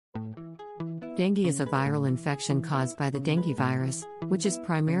Dengue is a viral infection caused by the dengue virus, which is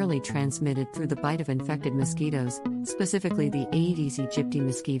primarily transmitted through the bite of infected mosquitoes, specifically the Aedes aegypti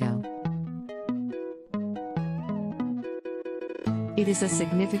mosquito. It is a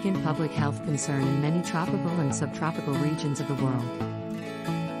significant public health concern in many tropical and subtropical regions of the world.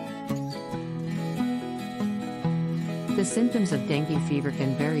 The symptoms of dengue fever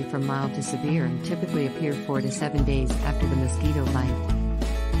can vary from mild to severe and typically appear 4 to 7 days after the mosquito bite.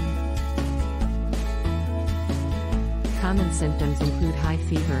 Common symptoms include high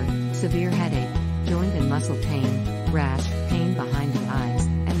fever, severe headache, joint and muscle pain, rash, pain behind the eyes,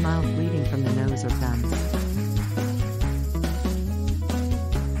 and mild bleeding from the nose or gums.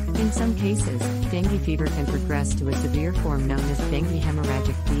 In some cases, dengue fever can progress to a severe form known as dengue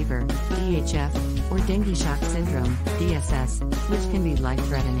hemorrhagic fever, DHF, or dengue shock syndrome, DSS, which can be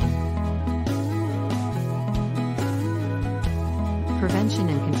life-threatening. Prevention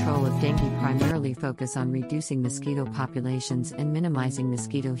and control of dengue primarily focus on reducing mosquito populations and minimizing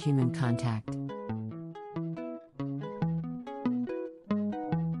mosquito-human contact.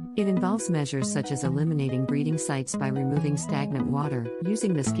 It involves measures such as eliminating breeding sites by removing stagnant water,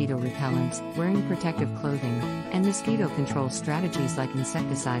 using mosquito repellents, wearing protective clothing, and mosquito control strategies like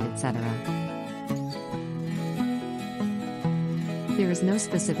insecticide, etc. There is no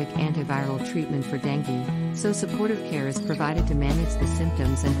specific antiviral treatment for dengue, so supportive care is provided to manage the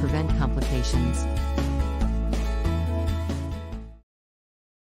symptoms and prevent complications.